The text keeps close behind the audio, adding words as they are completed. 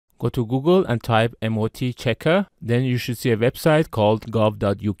go to Google and type MOT checker. Then you should see a website called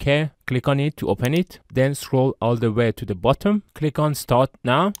gov.uk. Click on it to open it. Then scroll all the way to the bottom. Click on start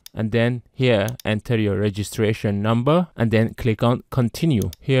now. And then here enter your registration number and then click on continue.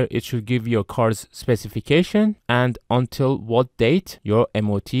 Here it should give your car's specification and until what date your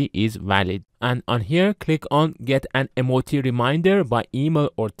MOT is valid. And on here click on get an MOT reminder by email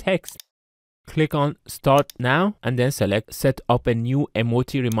or text. Click on start now and then select set up a new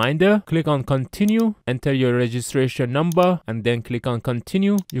MOT reminder. Click on continue, enter your registration number and then click on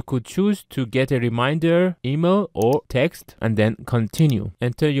continue. You could choose to get a reminder, email or text and then continue.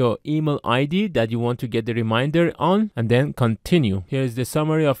 Enter your email ID that you want to get the reminder on and then continue. Here is the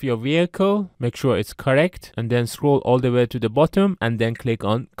summary of your vehicle. Make sure it's correct and then scroll all the way to the bottom and then click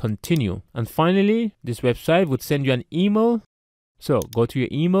on continue. And finally, this website would send you an email. So go to your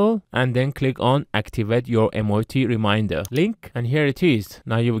email and then click on activate your MOT reminder link. And here it is.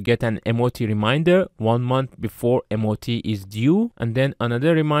 Now you will get an MOT reminder 1 month before MOT is due. And then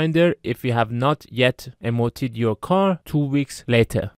another reminder if you have not yet MOT'd your car 2 weeks later.